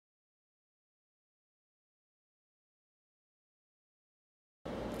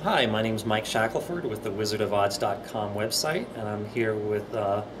Hi, my name is Mike Shackelford with the wizardofodds.com website, and I'm here with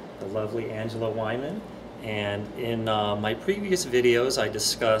the lovely Angela Wyman. And in my previous videos, I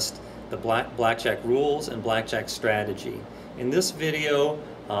discussed the blackjack rules and blackjack strategy. In this video,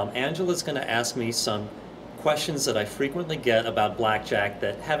 Angela's going to ask me some questions that I frequently get about blackjack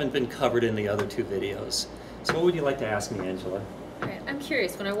that haven't been covered in the other two videos. So what would you like to ask me, Angela? All right, I'm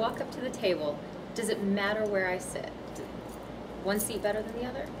curious, when I walk up to the table, does it matter where I sit? One seat better than the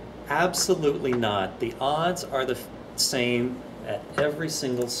other? Absolutely not. The odds are the same at every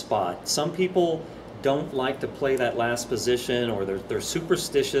single spot. Some people don't like to play that last position, or they're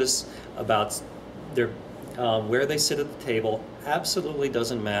superstitious about their where they sit at the table. Absolutely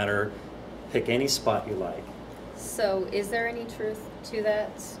doesn't matter. Pick any spot you like. So is there any truth to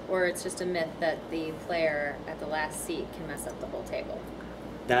that, or it's just a myth that the player at the last seat can mess up the whole table?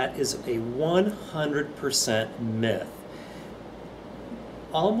 That is a 100% myth.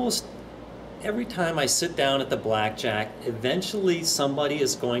 Almost every time I sit down at the blackjack, eventually somebody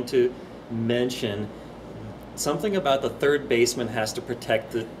is going to mention something about the third baseman has to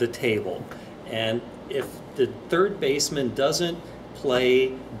protect the table. And if the third baseman doesn't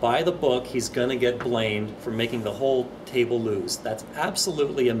play by the book, he's going to get blamed for making the whole table lose. That's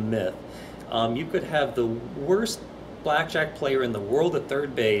absolutely a myth. You could have the worst blackjack player in the world at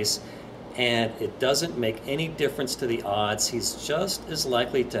third base, and it doesn't make any difference to the odds. He's just as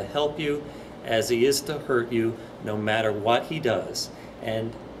likely to help you as he is to hurt you, no matter what he does.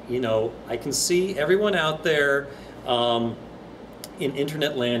 And you know, I can see everyone out there in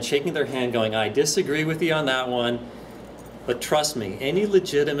internet land shaking their hand going, I disagree with you on that one. But trust me, any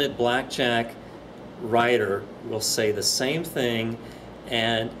legitimate blackjack writer will say the same thing,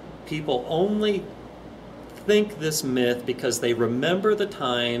 and people only think this myth because they remember the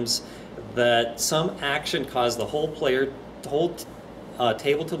times that some action caused the whole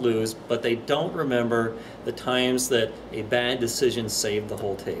table to lose, but they don't remember the times that a bad decision saved the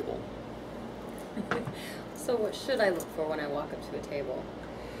whole table. So what should I look for when I walk up to a table?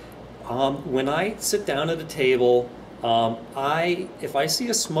 When I sit down at a table, if I see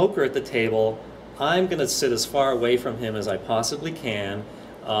a smoker at the table, I'm going to sit as far away from him as I possibly can.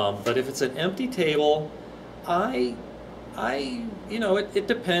 But if it's an empty table, you know, it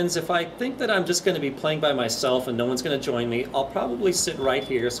depends. If I think that I'm just going to be playing by myself and no one's going to join me, I'll probably sit right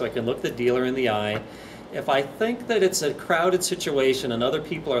here so I can look the dealer in the eye. If I think that it's a crowded situation and other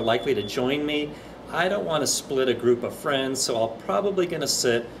people are likely to join me, I don't want to split a group of friends, so I'm probably going to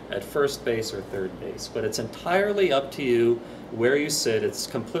sit at first base or third base. But it's entirely up to you where you sit. It's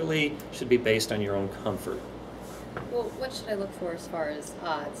completely should be based on your own comfort. Well, what should I look for as far as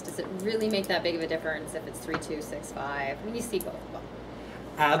odds? Does it really make that big of a difference if it's 3-2, 6-5? I mean, you see both of them.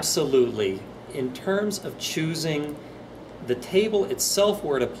 Absolutely. In terms of choosing the table itself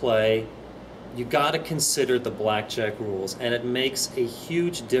where to play, you got to consider the blackjack rules, and it makes a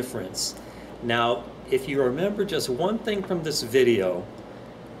huge difference. Now, if you remember just one thing from this video,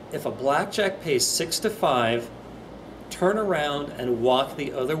 if a blackjack pays 6-5, turn around and walk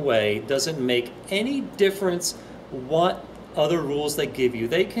the other way. Doesn't make any difference what other rules they give you.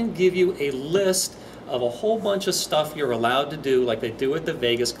 They can give you a list of a whole bunch of stuff you're allowed to do, like they do at the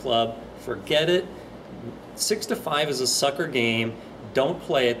Vegas Club. Forget it. 6-5 is a sucker game. Don't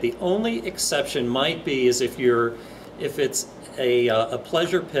play it. The only exception might be is if it's a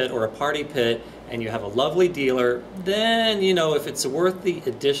pleasure pit or a party pit and you have a lovely dealer, then, you know, if it's worth the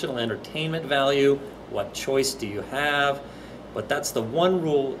additional entertainment value, what choice do you have? But that's the one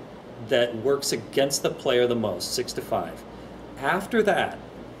rule that works against the player the most, 6-5. After that,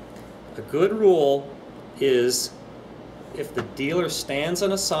 a good rule is if the dealer stands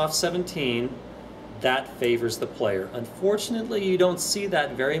on a soft 17, that favors the player. Unfortunately, you don't see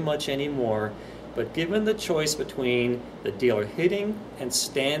that very much anymore, but given the choice between the dealer hitting and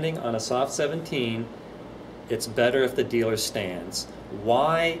standing on a soft 17, it's better if the dealer stands.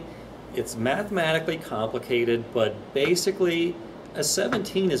 Why? It's mathematically complicated, but basically a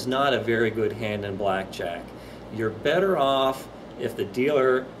 17 is not a very good hand in blackjack. You're better off if the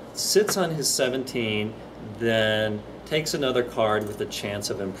dealer sits on his 17 than takes another card with a chance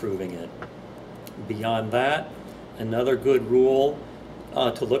of improving it. Beyond that, another good rule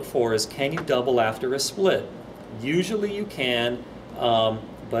to look for is, can you double after a split? Usually you can,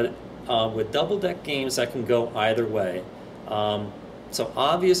 but with double deck games that can go either way. So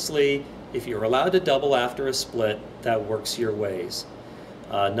obviously, if you're allowed to double after a split, that works your ways.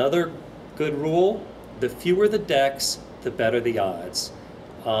 Another good rule, the fewer the decks, the better the odds.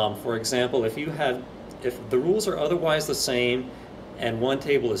 For example, if the rules are otherwise the same and one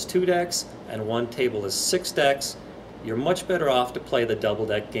table is 2 decks and one table is 6 decks, you're much better off to play the double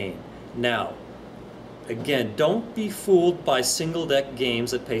deck game. Now, again, don't be fooled by single deck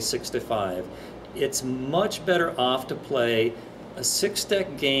games that pay 6 to 5. It's much better off to play a 6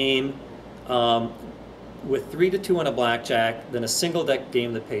 deck game with 3 to 2 on a blackjack than a single deck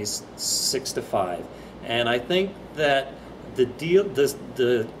game that pays 6 to 5. And I think that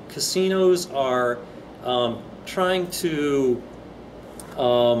the casinos are trying to,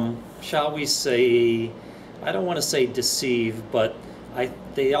 shall we say, I don't want to say deceive, but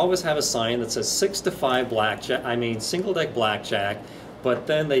they always have a sign that says 6 to 5 blackjack, I mean single deck blackjack, but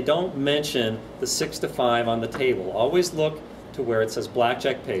then they don't mention the 6 to 5 on the table. Always look to where it says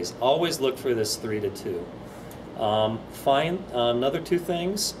blackjack pays. Always look for this 3 to 2. Another two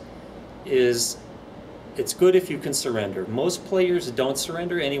things is it's good if you can surrender. Most players don't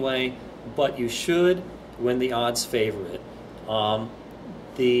surrender anyway, but you should when the odds favor it.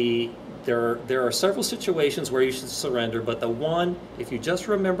 There are several situations where you should surrender, but the one, if you just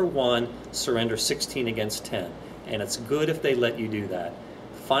remember one, surrender 16 against 10. And it's good if they let you do that.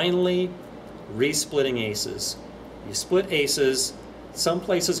 Finally, re-splitting aces. You split aces. Some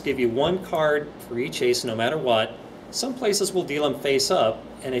places give you one card for each ace no matter what. Some places will deal them face up,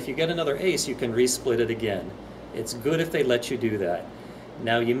 and if you get another ace, you can re-split it again. It's good if they let you do that.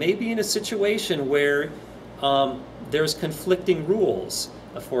 Now, you may be in a situation where there's conflicting rules,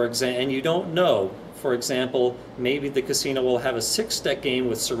 and you don't know. For example, maybe the casino will have a 6-deck game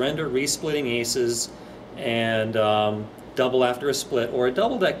with surrender, re-splitting aces, and double after a split, or a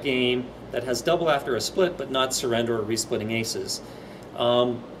double-deck game that has double after a split but not surrender or re-splitting aces.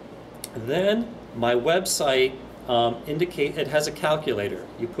 Then my website it has a calculator.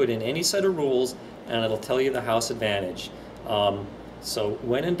 You put in any set of rules and it'll tell you the house advantage. So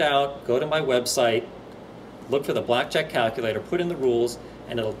when in doubt, go to my website, look for the blackjack calculator, put in the rules,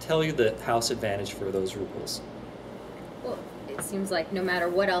 and it'll tell you the house advantage for those rules. Well, it seems like no matter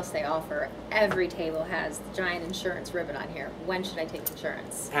what else they offer, every table has the giant insurance ribbon on here. When should I take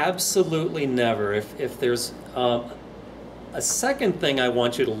insurance? Absolutely never. If there's a second thing I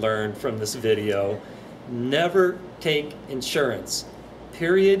want you to learn from this video, never take insurance.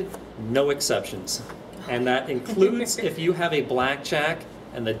 Period. No exceptions. And that includes if you have a blackjack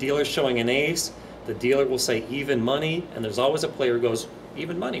and the dealer's showing an ace, the dealer will say even money, and there's always a player who goes,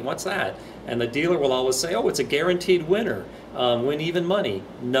 even money, what's that? And the dealer will always say, oh, it's a guaranteed winner, win even money.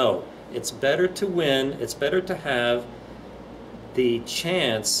 No, it's better to win, it's better to have the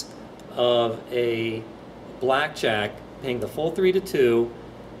chance of a blackjack paying the full 3 to 2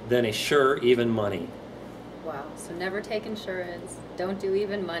 than a sure even money. Wow, so never take insurance, don't do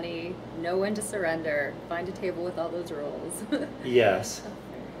even money, know when to surrender, find a table with all those rules. Yes.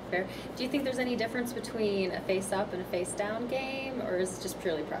 Fair. Do you think there's any difference between a face-up and a face-down game, or is it just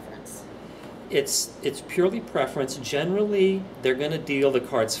purely preference? It's purely preference. Generally, they're going to deal the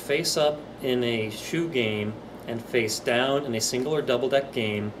cards face-up in a shoe game and face-down in a single or double-deck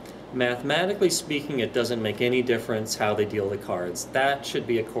game. Mathematically speaking, it doesn't make any difference how they deal the cards. That should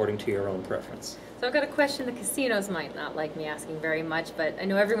be according to your own preference. So I've got a question the casinos might not like me asking very much, but I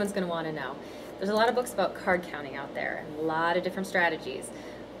know everyone's going to want to know. There's a lot of books about card counting out there and a lot of different strategies.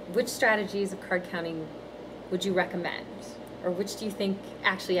 Which strategies of card counting would you recommend? Or which do you think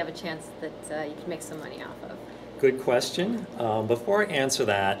actually have a chance that you can make some money off of? Good question. Before I answer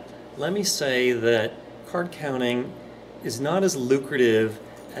that, let me say that card counting is not as lucrative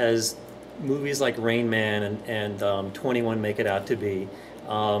as movies like Rain Man and 21 make it out to be.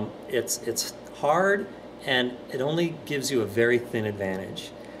 It's hard, and it only gives you a very thin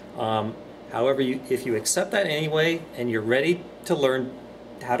advantage. However, if you accept that anyway and you're ready to learn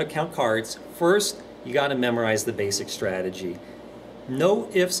how to count cards, first you got to memorize the basic strategy. No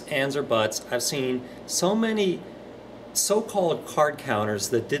ifs, ands, or buts. I've seen so many so-called card counters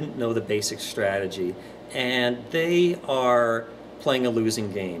that didn't know the basic strategy, and they are playing a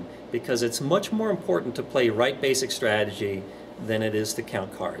losing game, because it's much more important to play right basic strategy than it is to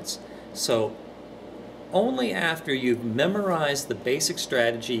count cards. So only after you've memorized the basic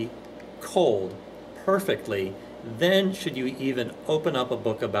strategy cold, perfectly, then should you even open up a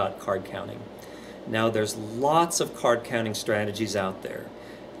book about card counting. Now, there's lots of card counting strategies out there,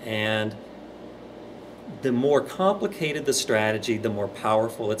 and the more complicated the strategy, the more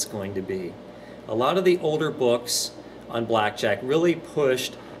powerful it's going to be. A lot of the older books on blackjack really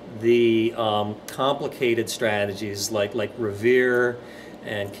pushed the complicated strategies like Revere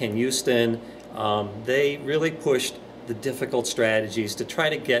and Ken Houston. They really pushed the difficult strategies to try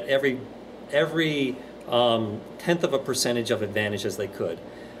to get every tenth of a percentage of advantage as they could.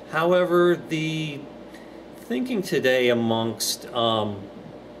 However, the thinking today amongst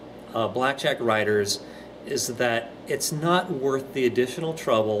blackjack writers is that it's not worth the additional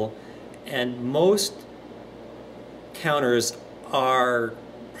trouble, and most counters are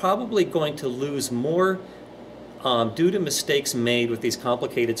probably going to lose more due to mistakes made with these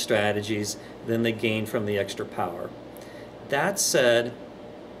complicated strategies than they gain from the extra power. That said,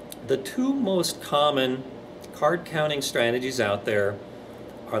 the two most common card counting strategies out there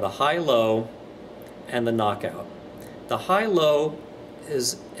are the high-low and the knockout. The high-low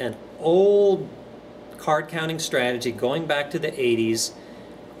is an old card counting strategy going back to the 80s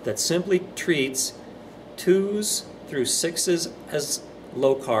that simply treats 2s through 6s as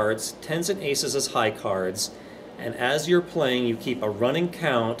low cards, 10s and aces as high cards, and as you're playing you keep a running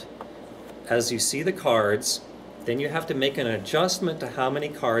count as you see the cards. Then you have to make an adjustment to how many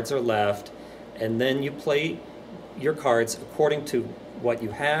cards are left, and then you play your cards according to what you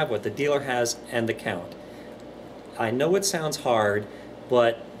have, what the dealer has, and the count. I know it sounds hard,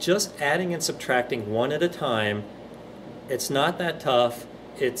 but just adding and subtracting one at a time, it's not that tough.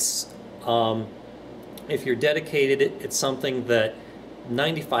 It's if you're dedicated, it's something that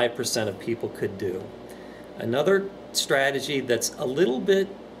 95% of people could do. Another strategy that's a little bit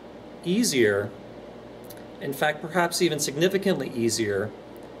easier, in fact perhaps even significantly easier,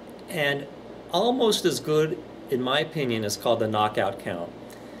 and almost as good in my opinion, is called the knockout count.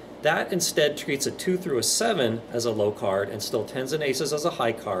 That instead treats a 2 through a 7 as a low card and still 10s and aces as a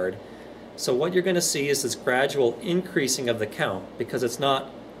high card. So what you're going to see is this gradual increasing of the count, because it's not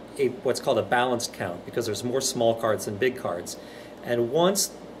what's called a balanced count, because there's more small cards than big cards. And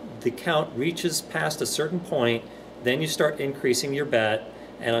once the count reaches past a certain point, then you start increasing your bet,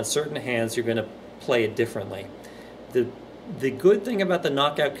 and on certain hands you're going to play it differently. The good thing about the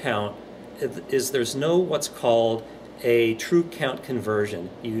knockout count is there's no what's called a true count conversion.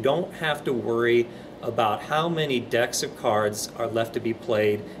 You don't have to worry about how many decks of cards are left to be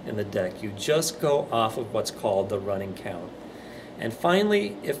played in the deck. You just go off of what's called the running count. And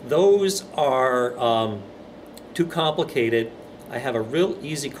finally, if those are too complicated, I have a real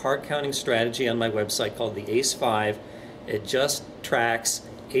easy card counting strategy on my website called the Ace 5. It just tracks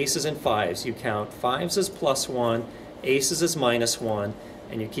aces and fives. You count fives as +1, aces as -1,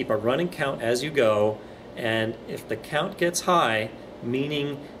 and you keep a running count as you go. And if the count gets high,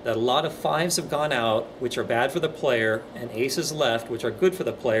 meaning that a lot of fives have gone out, which are bad for the player, and aces left, which are good for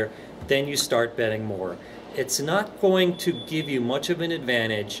the player, then you start betting more. It's not going to give you much of an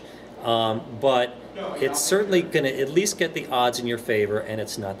advantage, but it's certainly going to at least get the odds in your favor, and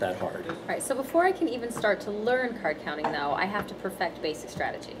it's not that hard. All right, so before I can even start to learn card counting, though, I have to perfect basic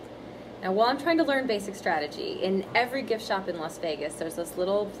strategy. Now, while I'm trying to learn basic strategy, in every gift shop in Las Vegas, there's those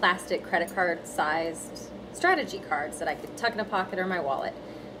little plastic credit card-sized strategy cards that I could tuck in a pocket or my wallet.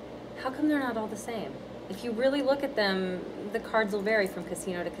 How come they're not all the same? If you really look at them, the cards will vary from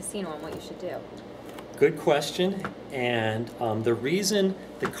casino to casino on what you should do. Good question, and the reason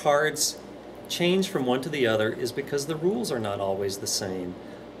the cards change from one to the other is because the rules are not always the same.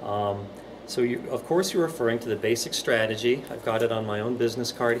 So of course you're referring to the basic strategy. I've got it on my own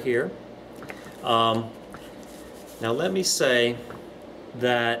business card here. Now let me say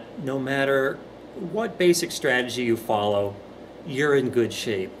that no matter what basic strategy you follow, you're in good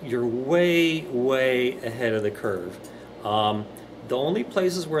shape. You're way, way ahead of the curve. The only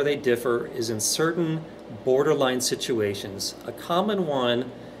places where they differ is in certain borderline situations. A common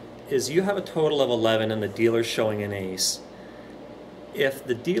one is you have a total of 11 and the dealer's showing an ace. If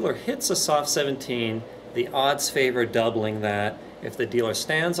the dealer hits a soft 17, the odds favor doubling that. If the dealer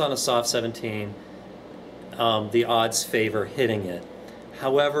stands on a soft 17, the odds favor hitting it.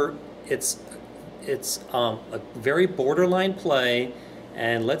 However, it's a very borderline play,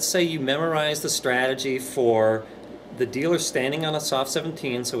 and let's say you memorize the strategy for the dealer standing on a soft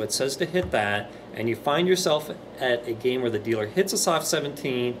 17, so it says to hit that, and you find yourself at a game where the dealer hits a soft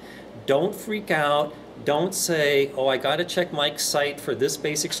 17, don't freak out. Don't say, oh, I got to check Mike's site for this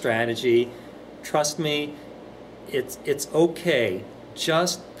basic strategy. Trust me, it's okay.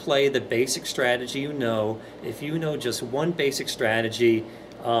 Just play the basic strategy you know. If you know just one basic strategy,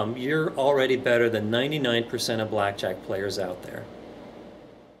 you're already better than 99% of blackjack players out there.